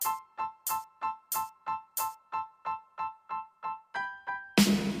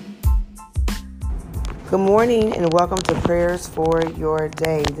Good morning and welcome to Prayers for Your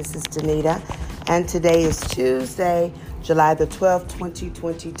Day. This is Danita, and today is Tuesday, July the 12th,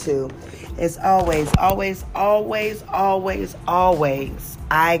 2022. As always,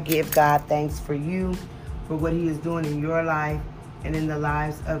 I give God thanks for you, for what He is doing in your life and in the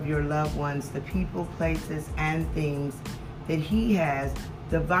lives of your loved ones, the people, places, and things that He has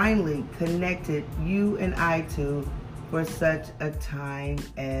divinely connected you and I to for such a time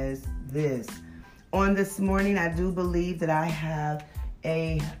as this. On this morning, I do believe that I have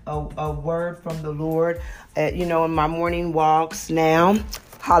a word from the Lord. In my morning walks now,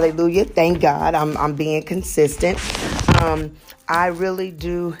 hallelujah, thank God, I'm being consistent. I really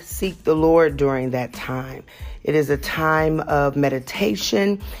do seek the Lord during that time. It is a time of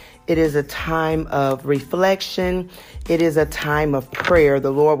meditation. It is a time of reflection. It is a time of prayer.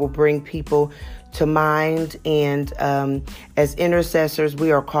 The Lord will bring people to mind, and as intercessors,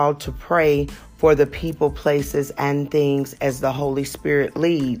 we are called to pray for the people, places, and things as the Holy Spirit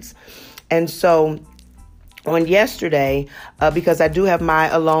leads. And so on yesterday, because I do have my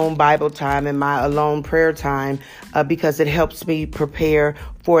alone Bible time and my alone prayer time, because it helps me prepare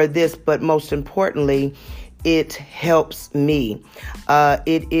for this, but most importantly, it helps me.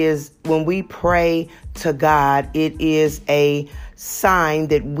 It is when we pray to God, it is a sign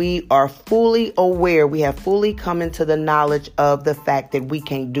that we are fully aware, we have fully come into the knowledge of the fact that we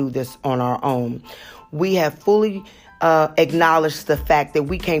can't do this on our own. We have fully acknowledged the fact that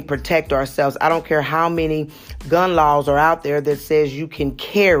we can't protect ourselves. I don't care how many gun laws are out there that says you can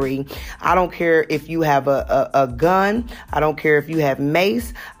carry. I don't care if you have a gun. I don't care if you have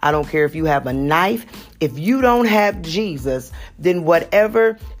mace. I don't care if you have a knife. If you don't have Jesus, then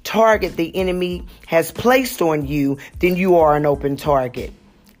whatever target the enemy has placed on you, then you are an open target.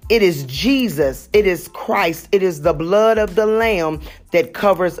 It is Jesus. It is Christ. It is the blood of the Lamb that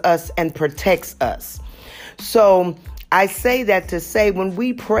covers us and protects us. So I say that to say when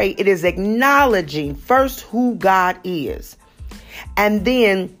we pray, it is acknowledging first who God is. And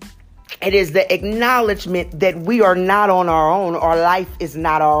then it is the acknowledgement that we are not on our own. Our life is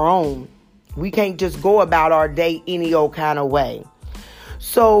not our own. We can't just go about our day any old kind of way.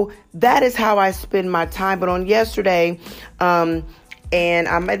 So that is how I spend my time. But on yesterday, and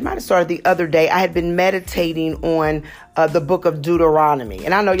I might have started the other day, I had been meditating on the book of Deuteronomy.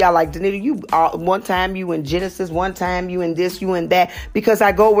 And I know y'all like, Danita, you one time you in Genesis, one time you in this, you in that, because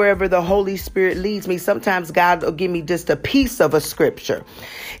I go wherever the Holy Spirit leads me. Sometimes God will give me just a piece of a scripture.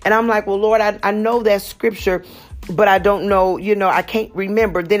 And I'm like, well, Lord, I know that scripture, but I don't know, I can't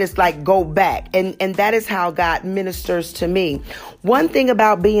remember. Then it's like, go back. And that is how God ministers to me. One thing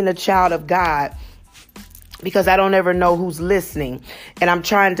about being a child of God, because I don't ever know who's listening, and I'm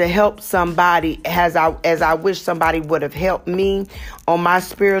trying to help somebody as I wish somebody would have helped me on my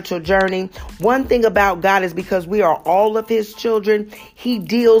spiritual journey. One thing about God is because we are all of His children, He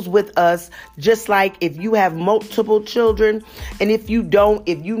deals with us just like if you have multiple children. And if you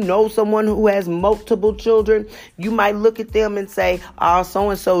know someone who has multiple children, you might look at them and say, oh,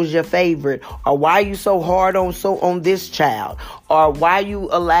 so-and-so's your favorite. Or why are you so hard on this child? Or why you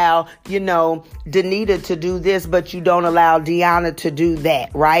allow, Danita to do this, but you don't allow Deanna to do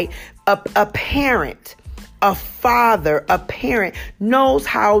that, right? A parent, a father, a parent knows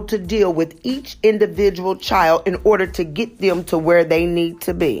how to deal with each individual child in order to get them to where they need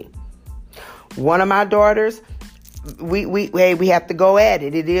to be. One of my daughters, we have to go at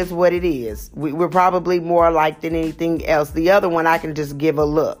it. It is what it is. We're probably more alike than anything else. The other one, I can just give a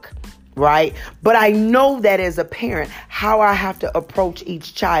look. Right? But I know that as a parent, how I have to approach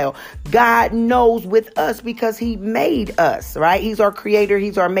each child. God knows with us because He made us, right? He's our creator.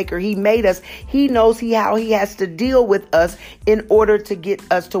 He's our maker. He made us. He knows how He has to deal with us in order to get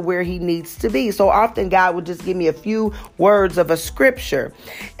us to where He needs to be. So often God would just give me a few words of a scripture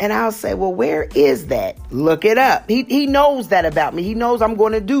and I'll say, well, where is that? Look it up. He knows that about me. He knows I'm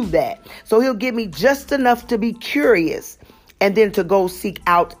going to do that. So He'll give me just enough to be curious, and then to go seek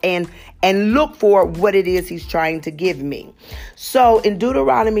out and look for what it is He's trying to give me. So in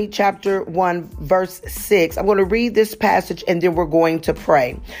Deuteronomy chapter 1, verse 6, I'm going to read this passage and then we're going to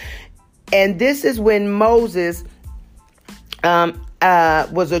pray. And this is when Moses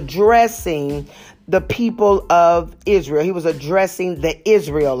was addressing the people of Israel. He was addressing the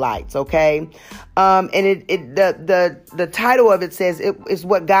Israelites, okay? And the title of it says it is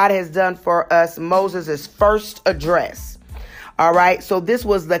what God has done for us, Moses' first address. All right. So this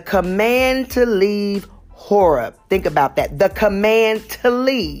was the command to leave Horeb. Think about that. The command to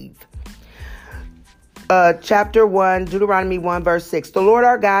leave. Chapter 1, Deuteronomy 1, verse 6. The Lord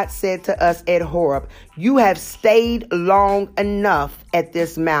our God said to us at Horeb, you have stayed long enough at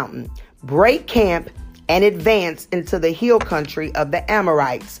this mountain. Break camp and advance into the hill country of the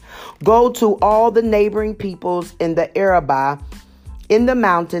Amorites. Go to all the neighboring peoples in the Arabah, in the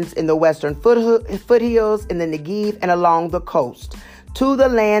mountains, in the western foothills, in the Negev, and along the coast, to the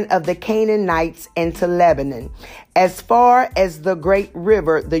land of the Canaanites and to Lebanon, as far as the great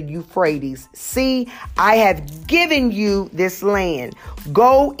river, the Euphrates. See, I have given you this land.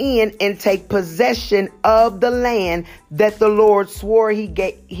 Go in and take possession of the land that the Lord swore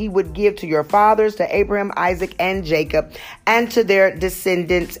he would give to your fathers, to Abraham, Isaac, and Jacob, and to their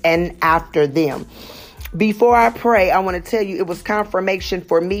descendants and after them. Before I pray, I want to tell you it was confirmation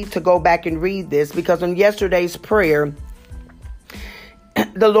for me to go back and read this, because on yesterday's prayer,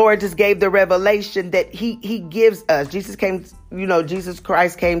 the Lord just gave the revelation that he gives us. Jesus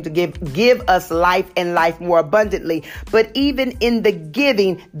Christ came to give us life and life more abundantly. But even in the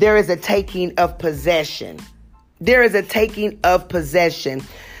giving, there is a taking of possession. There is a taking of possession.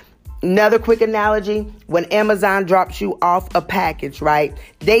 Another quick analogy, when Amazon drops you off a package, right?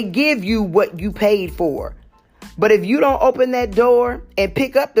 They give you what you paid for. But if you don't open that door and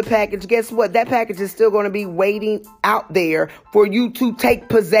pick up the package, guess what? That package is still going to be waiting out there for you to take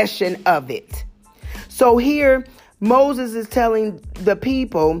possession of it. So here, Moses is telling the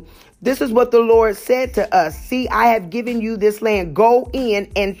people, this is what the Lord said to us. See, I have given you this land. Go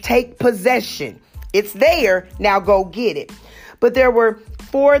in and take possession. It's there. Now go get it. But there were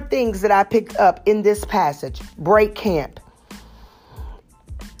 4 things that I picked up in this passage. Break camp.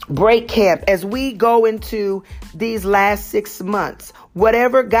 Break camp. As we go into these last 6 months,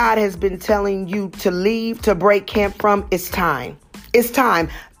 whatever God has been telling you to leave, to break camp from, it's time. It's time.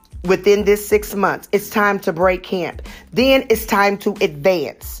 Within this 6 months, it's time to break camp. Then it's time to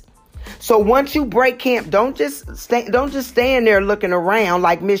advance. So once you break camp, don't just stand there looking around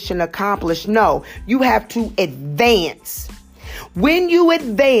like mission accomplished. No, you have to advance. When you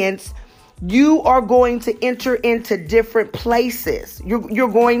advance, you are going to enter into different places.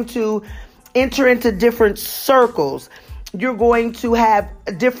 You're going to enter into different circles. You're going to have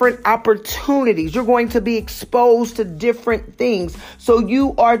different opportunities. You're going to be exposed to different things. So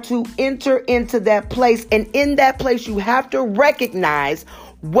you are to enter into that place. And in that place, you have to recognize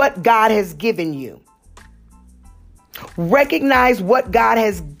what God has given you. Recognize what God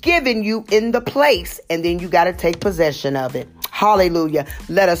has given you in the place. And then you got to take possession of it. Hallelujah.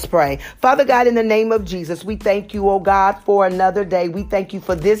 Let us pray. Father God, in the name of Jesus, we thank you, oh God, for another day. We thank you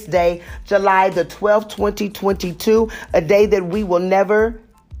for this day, July the 12th, 2022, a day that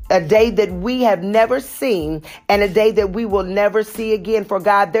we have never seen, and a day that we will never see again. For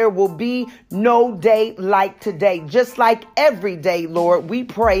God, there will be no day like today. Just like every day, Lord, we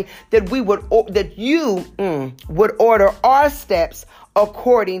pray that you would order our steps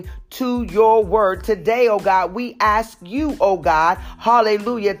according to your word. Today, oh God, we ask you, oh God,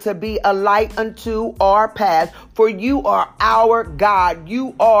 hallelujah, to be a light unto our path. For you are our God.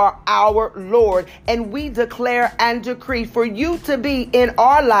 You are our Lord. And we declare and decree for you to be in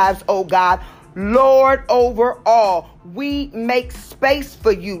our lives, oh God, Lord over all. We make space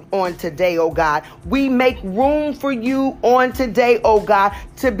for you on today, oh God. We make room for you on today, oh God,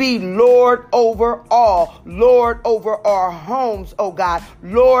 to be Lord over all. Lord over our homes, oh God.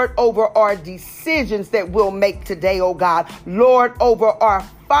 Lord over our decisions that we'll make today, oh God. Lord over our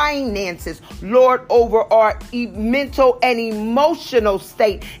finances, Lord, over our mental and emotional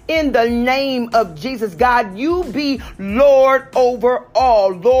state. In the name of Jesus, God, you be Lord over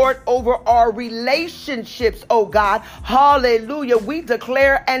all. Lord over our relationships, oh God. Hallelujah. We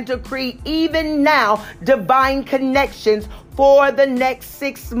declare and decree even now divine connections for the next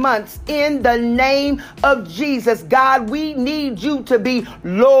 6 months. In the name of Jesus, God, we need you to be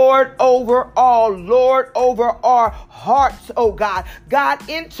Lord over all, Lord over our hearts, oh God. God,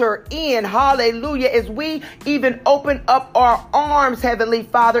 enter in, hallelujah, as we even open up our arms, Heavenly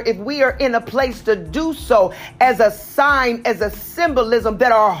Father, if we are in a place to do so as a sign, as a symbolism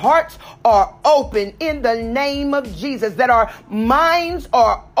that our hearts are open in the name of Jesus, that our minds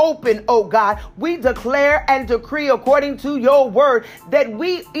are open, oh God. We declare and decree according to your word that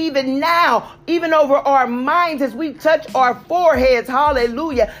we even now, even over our minds as we touch our foreheads,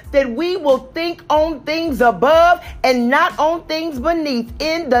 hallelujah, that we will think on things above and not on things beneath.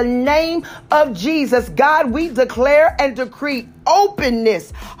 In the name of Jesus, God, we declare and decree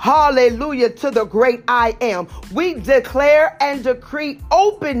openness, hallelujah, to the great I am. We declare and decree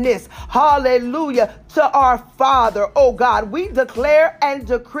openness, hallelujah, to our Father, oh God. We declare and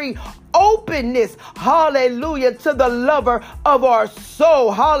decree openness, hallelujah, to the lover of our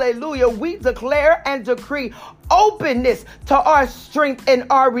soul, hallelujah. We declare and decree openness to our strength and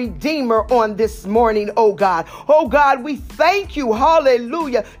our Redeemer on this morning, oh God. Oh God, we thank you,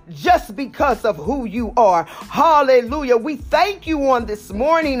 hallelujah, just because of who you are. Hallelujah. We thank you on this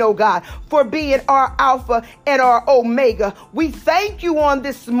morning, oh God, for being our Alpha and our Omega. We thank you on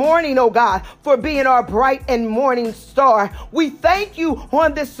this morning, oh God, for being our bright and morning star. We thank you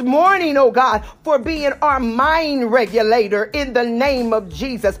on this morning, oh God, for being our mind regulator in the name of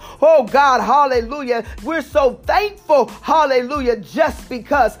Jesus. Oh God, hallelujah. We're so thankful, hallelujah, just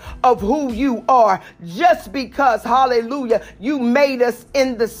because of who you are. Just because, hallelujah, you made us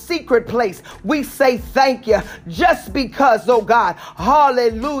in the secret place. We say thank you. Just because, oh God,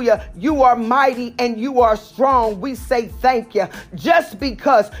 hallelujah, you are mighty and you are strong. We say thank you. Just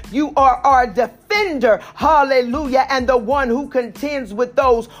because you are our defender, hallelujah, and the one who contends with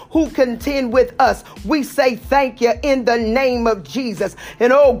those who contend with us. We say thank you in the name of Jesus.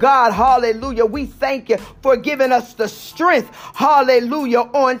 And oh God, hallelujah, we thank you for giving us the strength, hallelujah,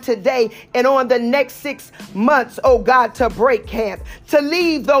 on today and on the next 6 months, oh God, to break camp, to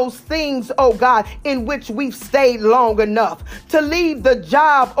leave those things, oh God, in which we've stayed long enough, to leave the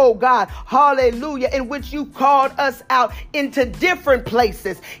job, oh God, hallelujah, in which you called us out into different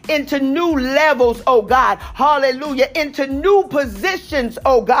places, into new levels, oh God, hallelujah, into new positions,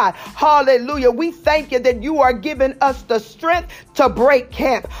 oh God, hallelujah. We thank you that you are giving us the strength to break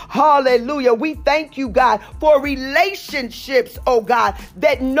camp. Hallelujah. We thank you, God, for relationships, oh God,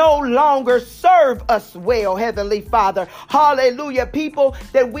 that no longer serve us well, Heavenly Father. Hallelujah. People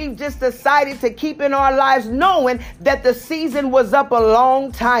that we've just decided to keep in our lives, knowing that the season was up a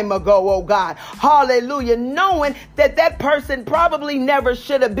long time ago, oh God. Hallelujah. Knowing that that person probably never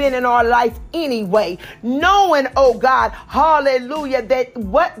should have been in our life anyway. Knowing, oh God, hallelujah, that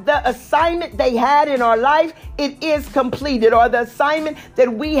what the assignment they had in our life, it is completed, or the assignment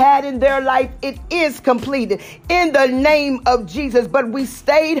that we had in their life, it is completed in the name of Jesus. But we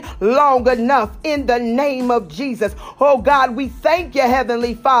stayed long enough in the name of Jesus. Oh God, we thank you,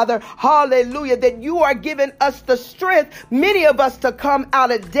 Heavenly Father, hallelujah, that you are giving us the strength, many of us, to come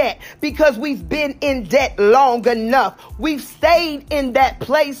out of debt, because we've been in debt long enough. We've stayed in that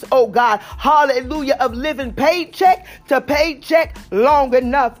place, oh God, hallelujah, of living paycheck to paycheck long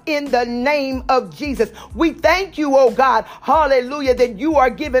enough in the name of Jesus. We thank you, oh God, hallelujah, that you are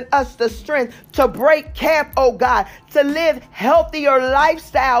giving us the strength to break camp, oh God, to live healthier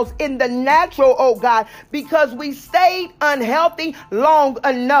lifestyles in the natural, oh God, because we stayed unhealthy long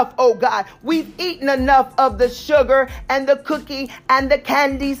enough, oh God. We've eaten enough of the sugar and the cookie and the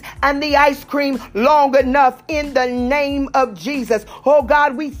candies and the ice cream long enough in the name of Jesus. Oh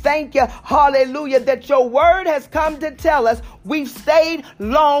God, we thank you, hallelujah, that your word has come to tell us we've stayed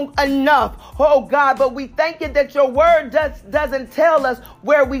long enough, oh God, but we thank you that your word doesn't tell us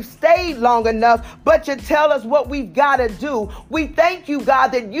where we've stayed long enough, but you tell us what we've got to do. We thank you, God,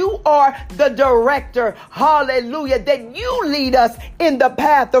 that you are the director, hallelujah, that you lead us in the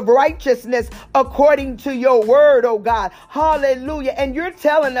path of righteousness according to your word, oh God, hallelujah, and you're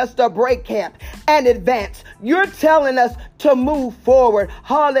telling us to break camp and advance. You're telling us to move forward,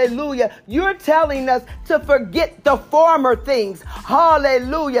 hallelujah. You're telling us to forget the former things,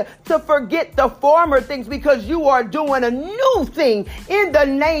 hallelujah, to forget the former things, because you are doing a new thing in the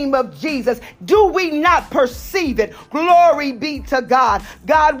name of Jesus. Do we not perceive it? Glory be to God.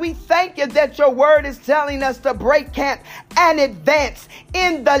 God, we thank you that your word is telling us to break camp and advance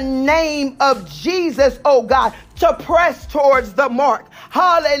in the name of Jesus, oh God, to press towards the mark.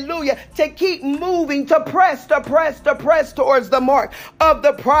 Hallelujah. To keep moving, to press towards the mark of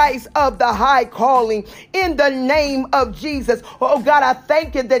the prize of the high calling in the name of Jesus. Oh God, I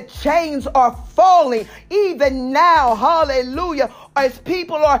thank you that chains are falling even now. Hallelujah. As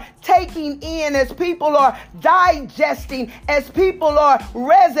people are taking in, as people are digesting, as people are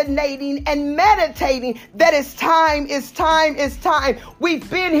resonating and meditating that it's time. We've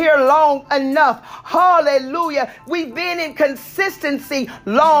been here long enough. Hallelujah. We've been in consistency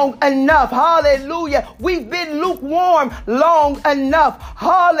long enough. Hallelujah. We've been lukewarm long enough.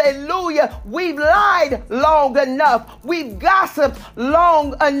 Hallelujah. We've lied long enough. We've gossiped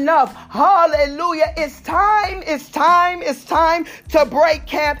long enough. Hallelujah. It's time to break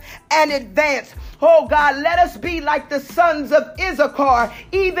camp and advance. Oh God, let us be like the sons of Issachar,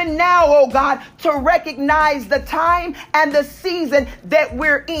 even now, oh God, to recognize the time and the season that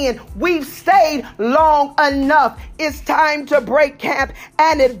we're in. We've stayed long enough. It's time to break camp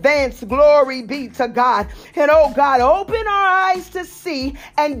and advance. Glory be to God. And oh God, open our eyes to see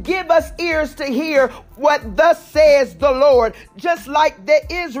and give us ears to hear what thus says the Lord. Just like the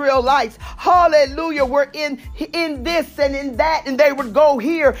Israelites, hallelujah, were in this and in that, and they would go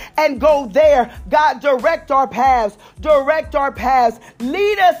here and go there. God, direct our paths. Direct our paths.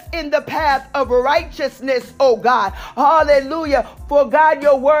 Lead us in the path of righteousness, oh God. Hallelujah. For God,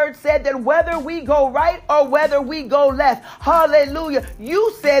 your word said that whether we go right or whether we go left, hallelujah,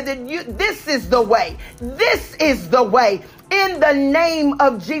 you said that this is the way. This is the way. In the name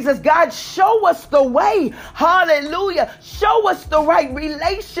of Jesus, God, show us the way. Hallelujah. Show us the right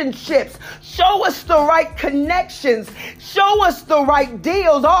relationships. Show us the right connections. Show us the right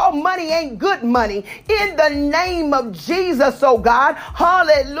deals. All money ain't good money. In the name of Jesus, oh God.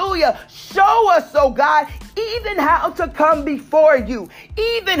 Hallelujah. Show us, oh God, even how to come before you,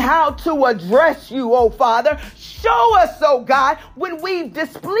 even how to address you, oh Father. Show us, oh God, when we've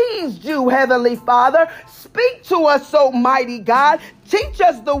displeased you, Heavenly Father. Speak to us, Almighty God. Teach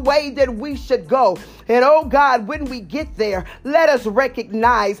us the way that we should go. And oh God, when we get there, let us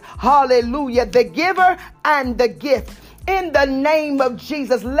recognize, hallelujah, the giver and the gift. In the name of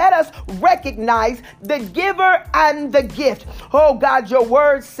Jesus, let us recognize the giver and the gift. Oh God, your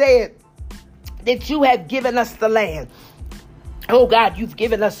word said that you have given us the land. Oh God, you've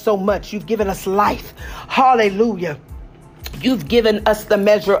given us so much. You've given us life. Hallelujah. You've given us the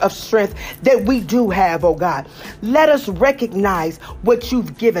measure of strength that we do have, oh God. Let us recognize what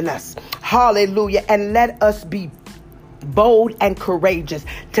you've given us. Hallelujah. And let us be bold and courageous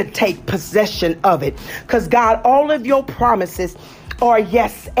to take possession of it. Because God, all of your promises are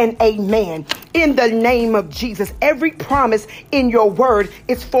yes and amen. In the name of Jesus, every promise in your word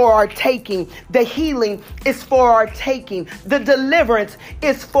is for our taking. The healing is for our taking. The deliverance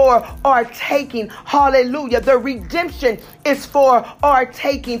is for our taking. Hallelujah. The redemption is for our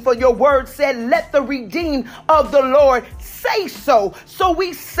taking. For your word said, let the redeemed of the Lord say so. So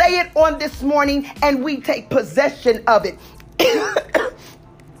we say it on this morning and we take possession of it.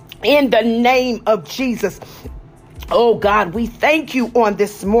 In the name of Jesus. Oh God, we thank you on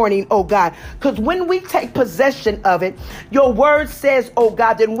this morning, oh God, because when we take possession of it, your word says, oh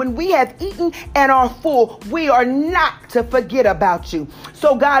God, that when we have eaten and are full, we are not to forget about you.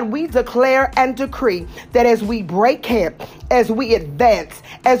 So God, we declare and decree that as we break camp, as we advance,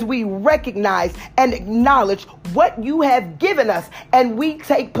 as we recognize and acknowledge what you have given us, and we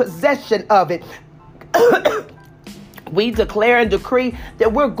take possession of it, we declare and decree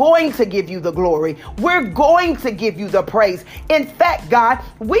that we're going to give you the glory. We're going to give you the praise. In fact, God,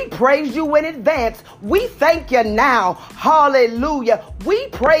 we praise you in advance. We thank you now. Hallelujah. We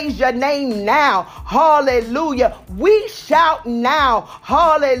praise your name now. Hallelujah. We shout now.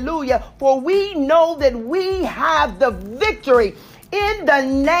 Hallelujah. For we know that we have the victory. In the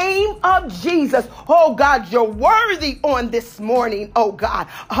name of Jesus, oh God, you're worthy on this morning, oh God,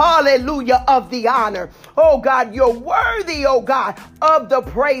 hallelujah, of the honor. Oh God, you're worthy, oh God, of the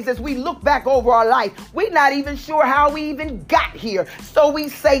praise. As we look back over our life, we're not even sure how we even got here. So we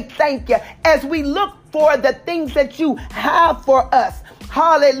say thank you as we look for the things that you have for us.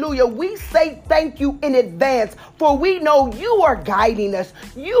 Hallelujah. We say thank you in advance, for we know you are guiding us.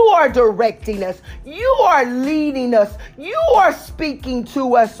 You are directing us. You are leading us. You are speaking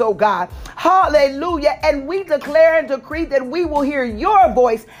to us, oh God. Hallelujah. And we declare and decree that we will hear your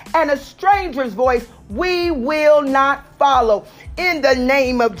voice, and a stranger's voice we will not follow. In the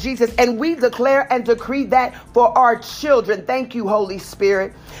name of Jesus. And we declare and decree that for our children. Thank you, Holy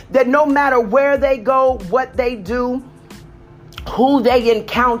Spirit, that no matter where they go, what they do, who they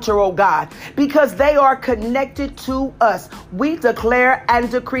encounter, oh God, because they are connected to us, we declare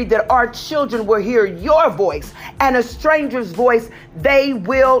and decree that our children will hear your voice, and a stranger's voice they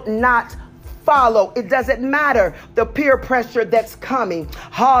will not follow. It doesn't matter the peer pressure that's coming.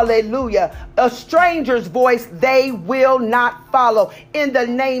 Hallelujah. A stranger's voice they will not follow. In the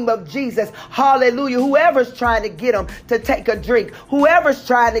name of Jesus. Hallelujah. Whoever's trying to get them to take a drink, whoever's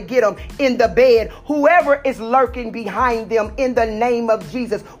trying to get them in the bed, whoever is lurking behind them, in the name of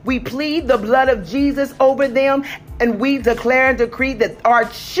Jesus, we plead the blood of Jesus over them. And we declare and decree that our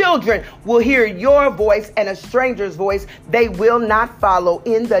children will hear your voice, and a stranger's voice they will not follow,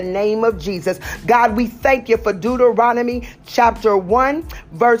 in the name of Jesus. God, we thank you for Deuteronomy chapter 1,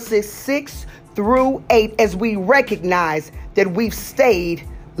 verses 6 through 8, as we recognize that we've stayed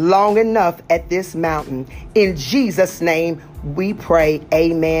long enough at this mountain. In Jesus' name we pray.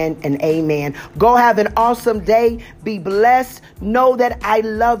 Amen and amen. Go have an awesome day. Be blessed. Know that I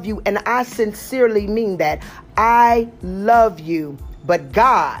love you, and I sincerely mean that. I love you, but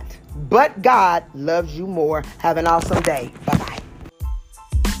God loves you more. Have an awesome day. Bye-bye.